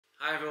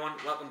Hi everyone,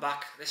 welcome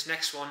back. This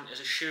next one is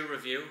a shoe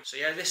review. So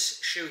yeah,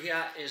 this shoe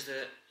here is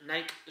the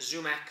Nike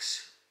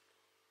ZoomX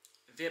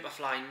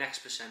Vaporfly Next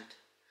Percent.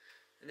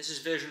 And this is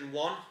version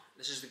 1,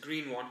 this is the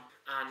green one.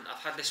 And I've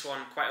had this one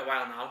quite a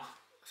while now.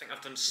 I think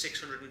I've done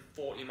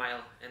 640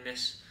 mile in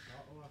this,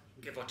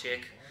 give or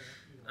take.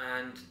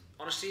 And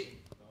honestly,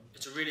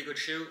 it's a really good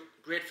shoe.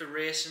 Great for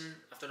racing.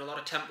 I've done a lot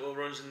of tempo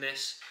runs in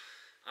this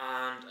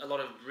and a lot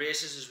of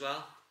races as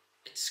well.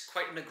 It's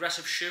quite an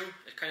aggressive shoe.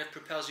 It kind of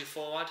propels you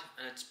forward,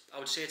 and I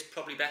would say it's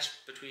probably best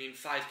between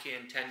 5k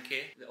and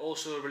 10k. They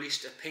also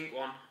released a pink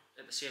one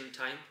at the same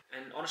time,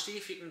 and honestly,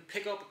 if you can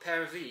pick up a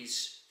pair of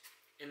these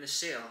in the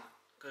sale,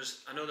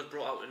 because I know they've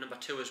brought out a number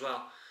 2 as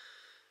well.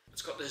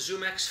 It's got the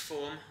ZoomX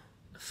Foam,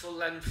 a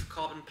full-length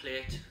carbon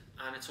plate,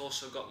 and it's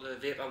also got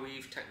the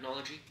Vaporweave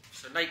technology.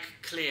 So Nike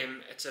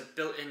claim it's a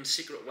built-in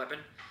secret weapon.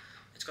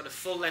 It's got a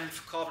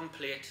full-length carbon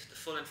plate, the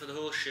full length of the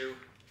whole shoe.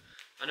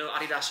 I know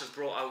Adidas have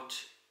brought out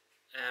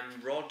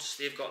rods.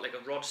 They've got like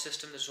a rod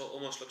system that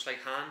almost looks like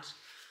hands,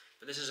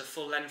 but this is a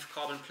full length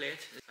carbon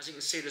plate. As you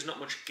can see, there's not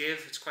much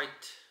give. It's quite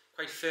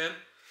firm.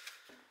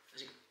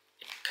 It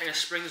kind of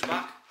springs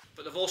back.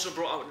 But they've also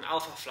brought out an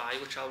Alphafly,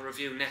 which I'll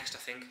review next, I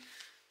think.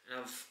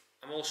 And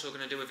I'm also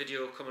going to do a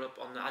video coming up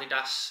on the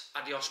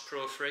Adios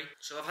Pro 3.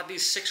 So I've had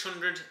these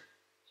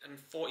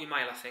 640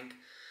 mile, I think,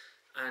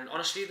 and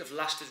honestly they've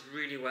lasted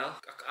really well.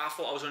 I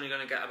thought I was only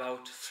going to get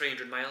about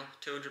 300 mile,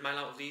 200 mile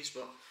out of these,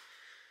 but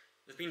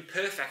they've been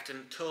perfect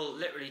until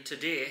literally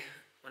today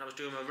when I was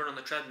doing my run on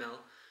the treadmill.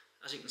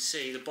 As you can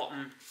see, the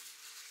bottom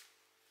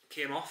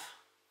came off.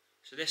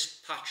 So this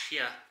patch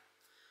here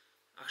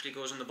actually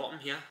goes on the bottom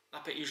here.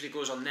 That bit usually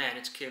goes on there and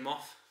it came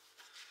off,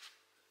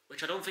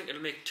 which I don't think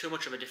it'll make too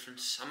much of a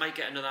difference. I might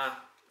get another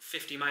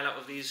 50 mile out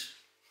of these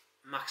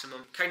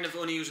maximum. Kind of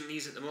only using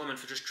these at the moment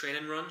for just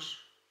training runs.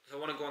 If I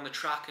want to go on the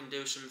track and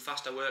do some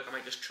faster work, I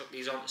might just chuck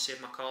these on to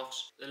save my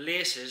calves. The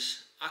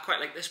laces, I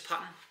quite like this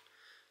pattern.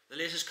 The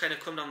laces kind of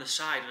come down the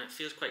side and it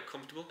feels quite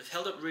comfortable. They've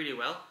held up really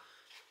well.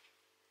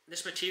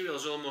 This material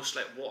is almost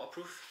like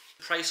waterproof.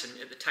 Pricing,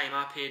 at the time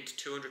I paid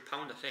 £200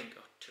 I think,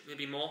 or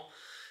maybe more.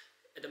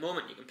 At the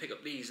moment you can pick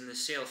up these in the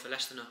sale for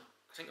less than, I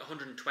think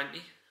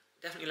 120,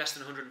 definitely less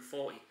than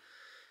 140.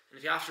 And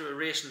if you're after a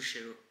racing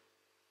shoe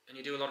and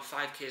you do a lot of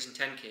 5Ks and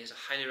 10Ks, I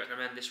highly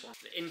recommend this one.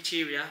 The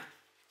interior,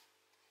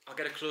 I'll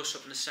get a close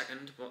up in a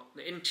second, but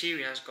the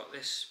interior has got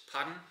this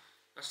padding.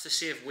 That's to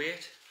save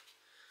weight.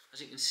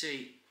 As you can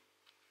see,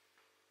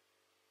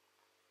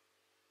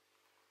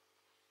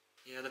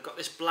 yeah, they've got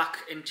this black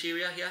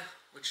interior here,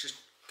 which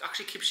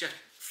actually keeps your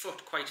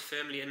foot quite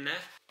firmly in there.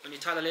 When you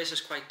tie the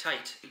laces quite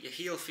tight, your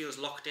heel feels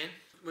locked in.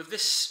 With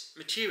this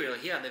material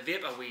here, the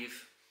Vaporweave,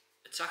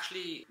 it's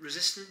actually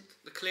resistant,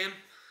 the claim.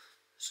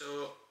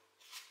 So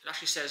it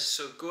actually says,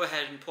 so go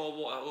ahead and pour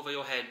water over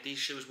your head, these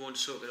shoes won't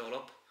soak it all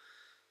up.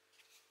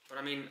 But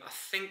I mean, I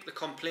think the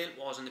complaint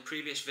was in the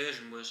previous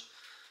version was,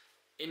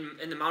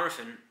 in the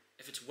marathon,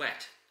 if it's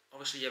wet,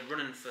 obviously you're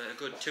running for a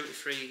good 2 to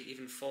 3,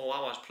 even 4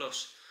 hours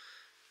plus.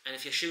 And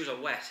if your shoes are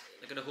wet,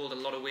 they're going to hold a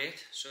lot of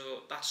weight. So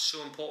that's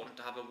so important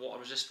to have a water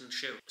resistant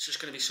shoe. It's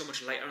just going to be so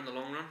much lighter in the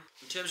long run.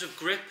 In terms of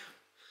grip,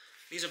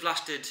 these have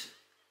lasted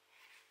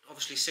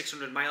obviously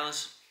 600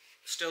 miles.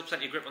 Still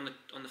plenty of grip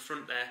on the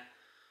front there.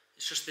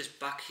 It's just this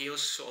back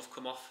heel's sort of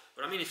come off.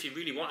 But I mean, if you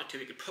really wanted to,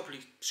 you could probably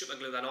super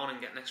glue that on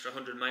and get an extra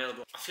 100 mile.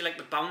 But I feel like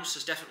the bounce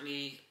is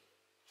definitely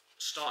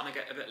starting to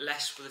get a bit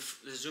less. With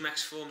the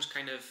ZoomX Foam's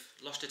kind of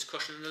lost its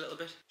cushioning a little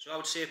bit. So I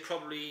would say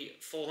probably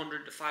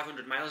 400 to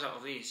 500 miles out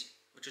of these,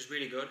 which is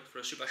really good for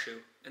a super shoe.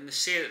 And they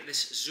say that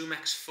this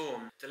ZoomX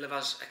Foam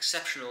delivers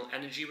exceptional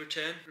energy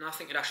return, and I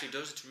think it actually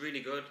does. It's really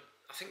good.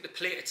 I think the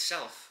plate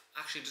itself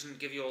actually doesn't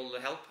give you all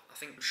the help.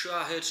 I'm sure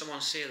I heard someone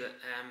say that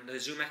the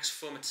ZoomX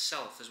Foam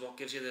itself is what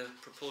gives you the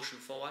propulsion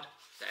forward,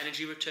 the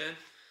energy return.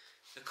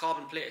 The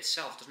carbon plate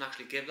itself doesn't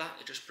actually give that,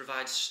 it just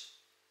provides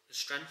the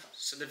strength.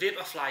 So the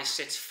Vaporfly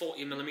sits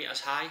 40mm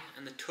high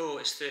and the toe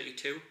is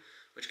 32,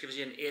 which gives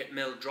you an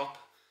 8mm drop.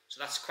 So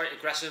that's quite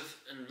aggressive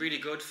and really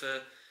good for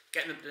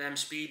getting up to them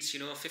speeds,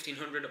 you know,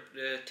 1500 up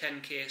to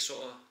 10k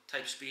sort of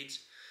type speeds.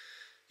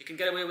 You can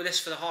get away with this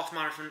for the half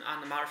marathon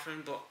and the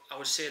marathon, but I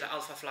would say that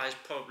Alphafly is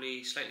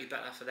probably slightly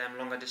better for them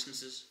longer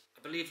distances.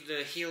 I believe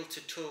the heel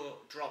to toe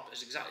drop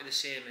is exactly the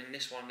same in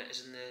this one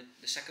as in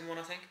the second one,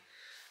 I think.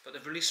 But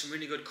they've released some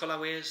really good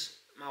colourways.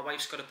 My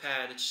wife's got a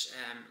pair that's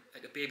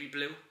like a baby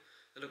blue.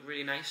 They look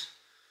really nice.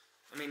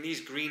 I mean,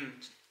 these green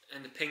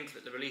and the pink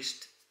that they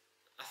released,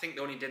 I think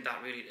they only did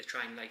that really to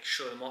try and like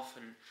show them off,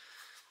 and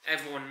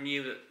everyone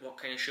knew what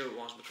kind of shoe it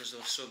was because they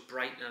were so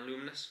bright and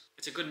luminous.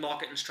 It's a good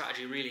marketing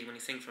strategy really when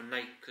you think from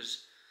Nike,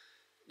 because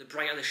the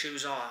brighter the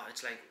shoes are,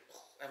 it's like,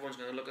 oh, everyone's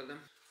going to look at them.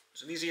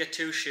 So these are your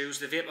two shoes,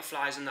 the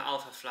Vaporflies and the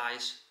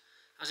Alphaflies.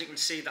 As you can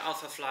see, the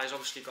Alphafly's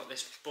obviously got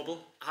this bubble.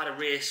 I had a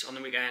race on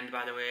the weekend,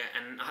 by the way,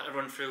 and I had to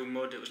run through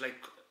mud. It was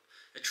like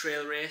a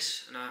trail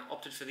race, and I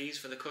opted for these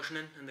for the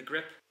cushioning and the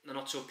grip. They're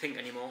not so pink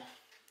anymore.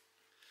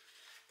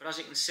 But as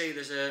you can see,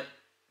 there's a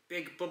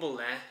big bubble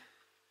there,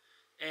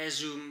 air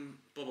zoom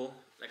bubble,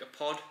 like a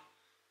pod.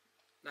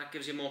 That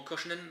gives you more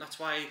cushioning. That's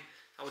why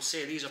I would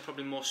say these are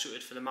probably more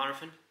suited for the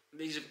marathon.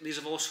 These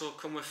have also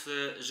come with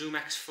the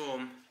ZoomX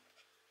Foam,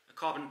 a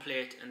carbon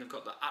plate, and they've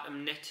got the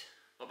Atom Knit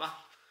upper,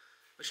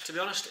 which to be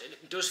honest,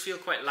 it does feel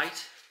quite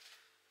light,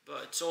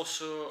 but it's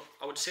also,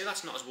 I would say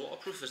that's not as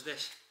waterproof as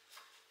this.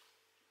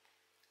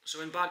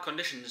 So in bad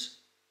conditions,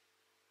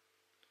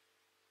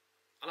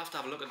 I'll have to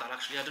have a look at that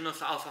actually. I don't know if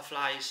the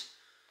Alphaflys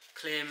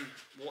claim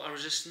water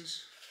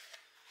resistance,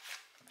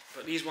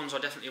 but these ones are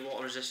definitely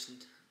water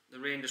resistant. The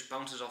rain just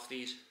bounces off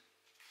these.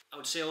 I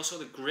would say also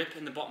the grip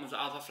in the bottom of the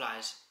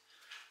Alphaflys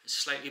is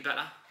slightly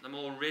better. They're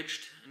more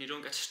ridged and you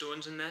don't get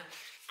stones in there.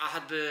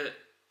 I've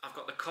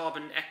got the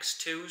Carbon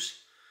X2s,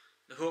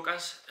 the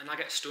Hokas, and I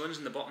get stones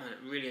in the bottom and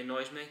it really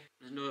annoys me.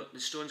 The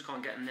stones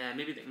can't get in there.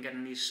 Maybe they can get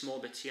in these small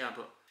bits here,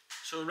 but...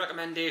 So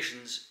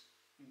recommendations,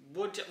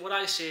 would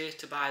I say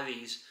to buy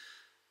these?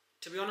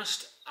 To be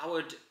honest, I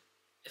would,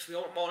 if we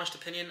want my honest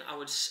opinion,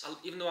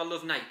 even though I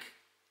love Nike,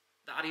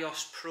 the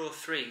Adios Pro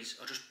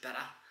 3s are just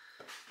better.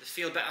 They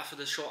feel better for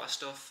the shorter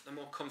stuff, they're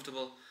more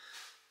comfortable,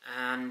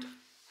 and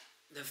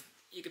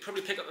you could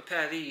probably pick up a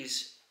pair of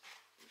these,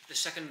 the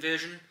second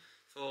version,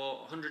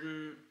 for 100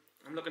 and,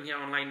 I'm looking here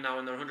online now,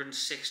 and they're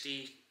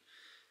 160,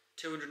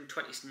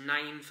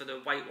 229 for the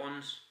white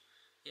ones.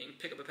 You can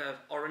pick up a pair of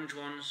orange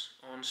ones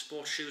on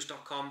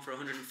sportshoes.com for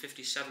 £157.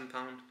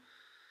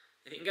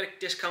 If you can get a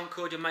discount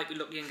code, you might be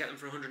lucky and get them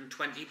for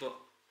 120, but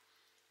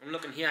I'm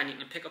looking here and you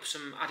can pick up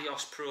some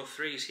Adios Pro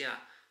 3s here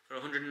for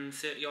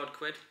 130 odd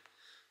quid.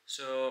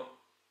 So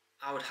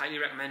I would highly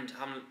recommend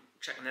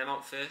checking them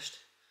out first.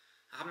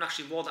 I haven't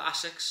actually wore the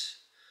Asics,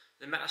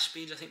 the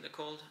Metaspeeds I think they're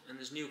called, and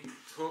there's new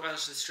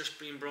Hokas that's just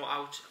been brought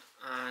out,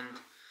 and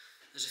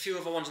there's a few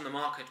other ones on the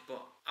market,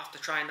 but after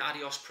trying the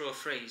Adios Pro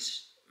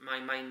 3s, my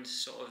mind's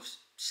sort of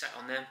set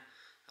on them.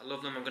 I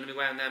love them. I'm going to be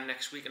wearing them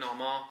next week in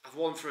Armagh. I've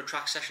worn them for a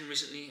track session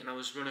recently and I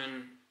was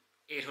running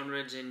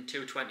 800s in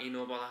 220,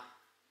 no bother.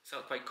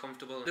 Felt quite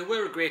comfortable. They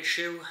were a great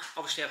shoe.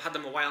 Obviously I've had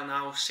them a while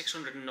now,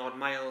 600 and odd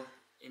mile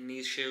in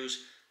these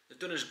shoes. They've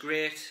done us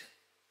great,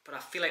 but I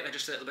feel like they're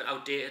just a little bit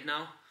outdated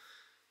now.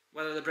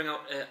 Whether they bring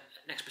out an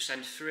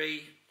X%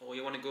 3, or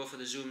you want to go for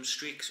the Zoom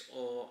Streaks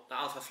or the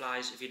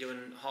Alphaflys if you're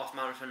doing half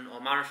marathon or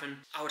marathon.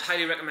 I would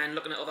highly recommend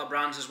looking at other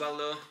brands as well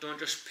though. Don't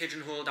just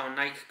pigeonhole down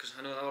Nike, because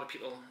I know a lot of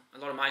people, a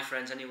lot of my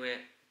friends anyway,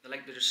 they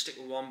like to just stick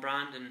with one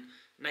brand, and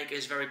Nike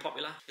is very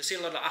popular. You'll see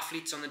a lot of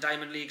athletes on the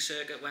Diamond League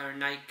circuit wearing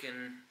Nike,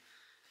 and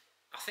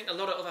I think a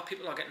lot of other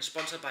people are getting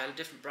sponsored by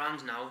different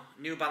brands now.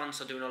 New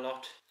Balance are doing a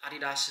lot.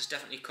 Adidas is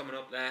definitely coming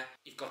up there.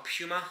 You've got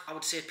Puma. I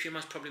would say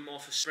Puma's probably more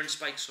for sprint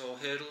spikes or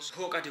hurdles.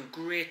 Hoka do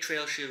great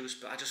trail shoes,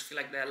 but I just feel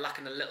like they're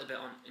lacking a little bit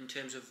in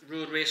terms of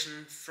road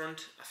racing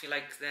front. I feel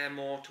like they're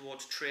more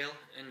towards trail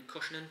and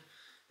cushioning.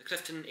 The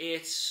Clifton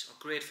 8s are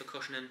great for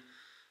cushioning,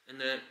 and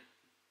the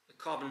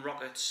Carbon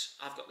Rockets,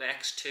 I've got the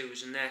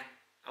X2s, and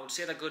I would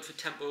say they're good for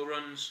tempo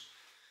runs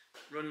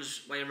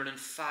where you're running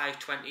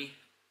 5:20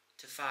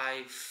 to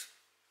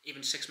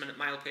even 6 minute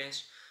mile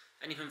pace.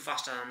 Anything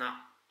faster than that,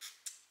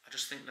 I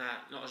just think they're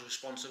not as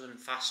responsive and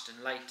fast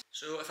and light.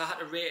 So if I had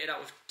to rate it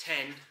out of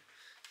 10,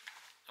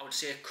 I would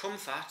say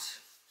comfort,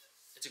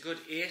 it's a good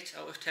 8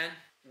 out of 10.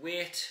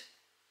 Weight,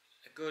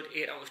 a good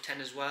 8 out of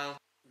 10 as well.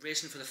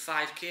 Racing for the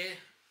 5k,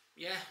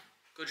 yeah,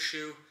 good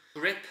shoe.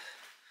 Grip,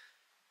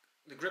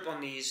 the grip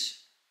on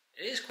these,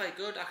 it is quite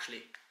good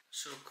actually.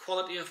 So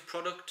quality of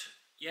product,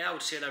 yeah, I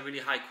would say they're really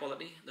high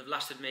quality. They've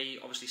lasted me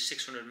obviously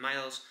 600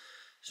 miles,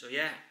 so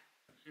yeah,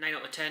 9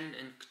 out of 10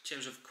 in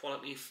terms of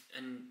quality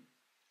and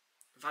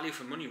value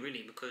for money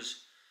really,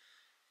 because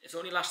if it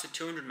only lasted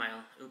 200 mile,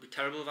 it would be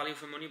terrible value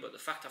for money, but the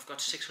fact I've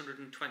got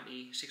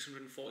 620,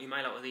 640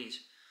 mile out of these,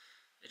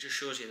 it just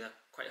shows you they're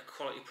quite a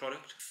quality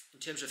product. In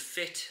terms of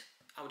fit,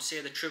 I would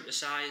say they're true to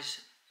size.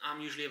 I'm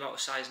usually about a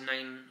size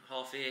 9,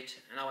 half 8,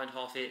 and I went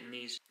half 8 in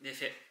these. They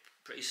fit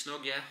pretty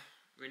snug, yeah,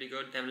 really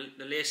good. Then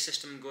the lace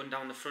system going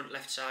down the front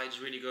left side is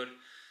really good.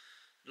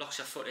 Locks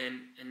your foot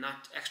in, and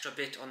that extra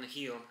bit on the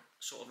heel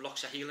sort of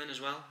locks your heel in as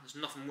well. There's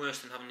nothing worse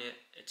than having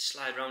it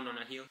slide around on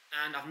a heel.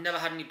 And I've never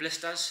had any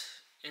blisters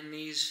in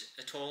these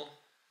at all,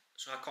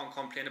 so I can't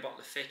complain about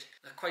the fit.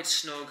 They're quite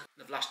snug,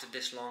 they've lasted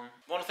this long.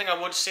 One thing I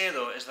would say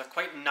though is they're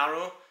quite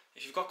narrow.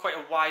 If you've got quite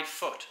a wide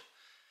foot,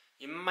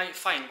 you might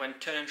find when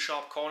turning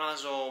sharp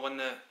corners or when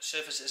the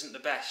surface isn't the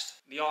best,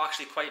 they are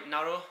actually quite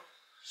narrow,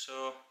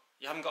 so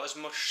you haven't got as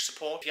much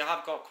support. If you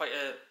have got quite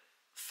a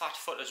fat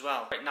foot as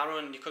well, quite narrow,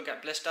 and you could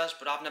get blisters,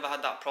 but I've never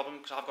had that problem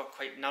because I've got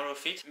quite narrow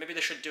feet. Maybe they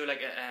should do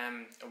like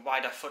a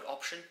wider foot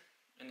option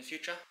in the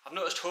future. I've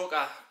noticed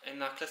Hoka in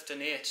their Clifton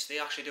 8s, they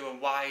actually do a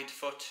wide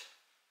foot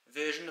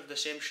version of the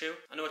same shoe.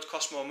 I know it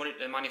costs more money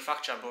to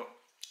manufacture, but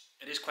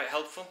it is quite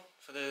helpful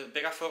for the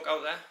bigger folk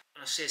out there.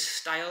 And I say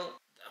style,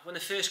 when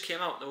they first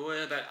came out, they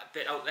were a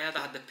bit out there. They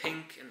had the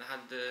pink and they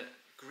had the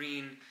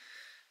green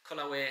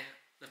colourway.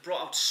 They've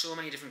brought out so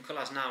many different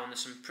colours now, and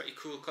there's some pretty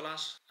cool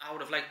colours. I would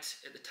have liked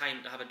at the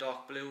time to have a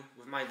dark blue,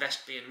 with my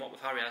vest being what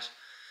with Harriers,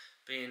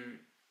 being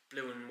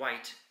blue and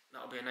white.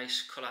 That would be a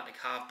nice colour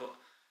to have, but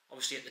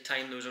obviously at the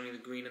time there was only the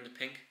green and the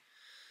pink.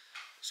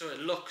 So it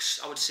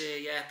looks, I would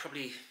say, yeah,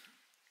 probably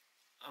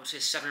I would say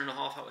 7.5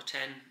 out of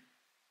 10.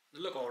 They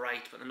look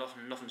alright, but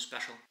they're nothing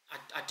special.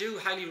 I do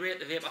highly rate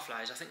the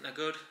Vaporflies. I think they're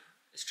good.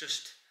 It's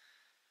just,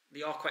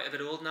 they are quite a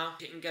bit old now.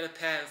 If you can get a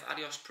pair of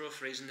Adios Pro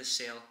 3s in this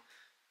sale,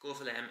 go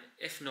for them.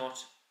 If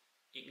not,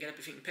 you can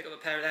if you can pick up a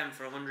pair of them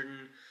for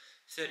 £130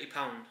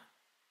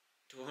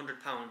 to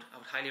 £100, I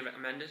would highly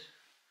recommend it.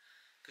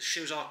 Because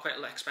shoes are quite a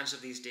lot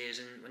expensive these days,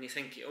 and when you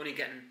think you're only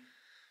getting,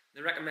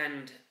 they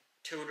recommend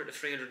 200 to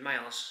 300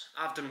 miles.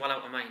 I've done well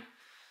out of mine.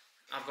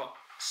 I've got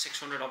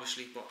 600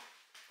 obviously, but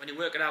when you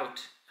work it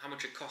out, how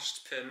much it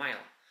costs per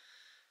mile,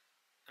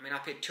 I mean, I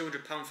paid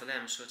 £200 for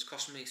them, so it's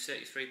costing me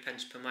 33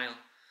 pence per mile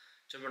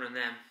to run on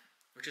them,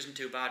 which isn't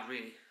too bad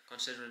really,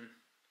 considering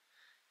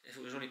if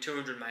it was only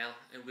 200 mile,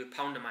 it would be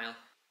 £1 a mile.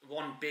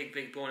 One big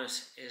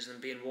bonus is them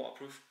being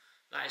waterproof.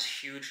 That is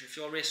huge. If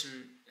you're racing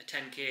a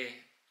 10k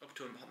up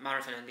to a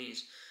marathon in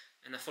these,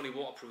 and they're fully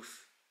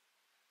waterproof,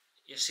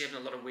 you're saving a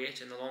lot of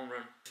weight in the long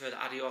run. For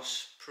the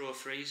Adios Pro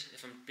 3s,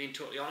 if I'm being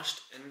totally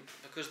honest, and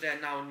because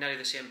they're now nearly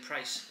the same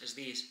price as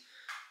these,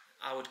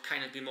 I would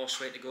kind of be more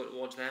swayed to go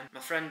towards them. My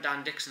friend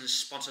Dan Dixon is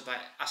sponsored by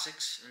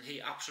Asics, and he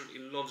absolutely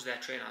loves their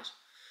trainers.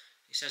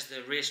 He says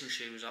the racing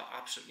shoes are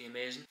absolutely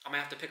amazing. I might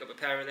have to pick up a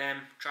pair of them,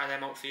 try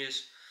them out for you.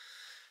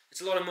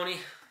 It's a lot of money,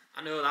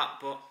 I know that,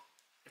 but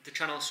if the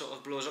channel sort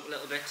of blows up a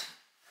little bit,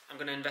 I'm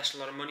going to invest a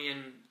lot of money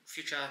in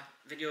future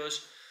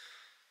videos.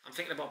 I'm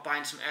thinking about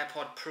buying some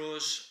AirPod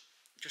Pros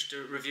just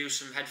to review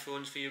some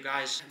headphones for you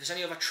guys. If there's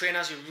any other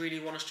trainers you really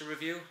want us to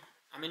review,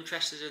 I'm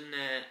interested in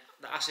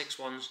the Asics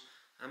ones.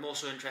 I'm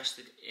also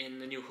interested in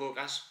the new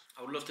Hokas.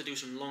 I would love to do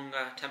some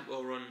longer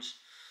tempo runs,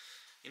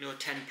 you know,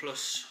 10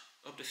 plus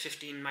up to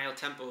 15 mile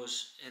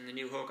tempos in the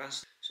new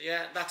Hokas. So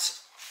yeah,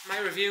 that's my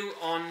review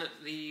on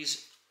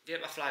these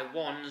Vaporfly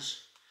 1s,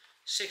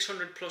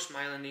 600 plus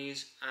mile in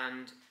these,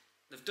 and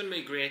they've done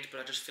me great, but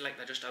I just feel like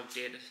they're just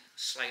outdated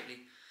slightly.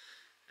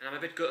 And I'm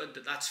a bit gutted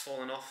that that's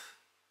fallen off,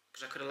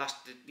 because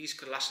these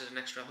could have lasted an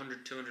extra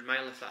 100, 200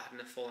 mile if that hadn't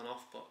have fallen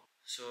off. But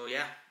so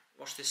yeah,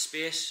 watch this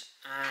space,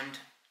 and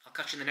I'll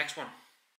catch you in the next one.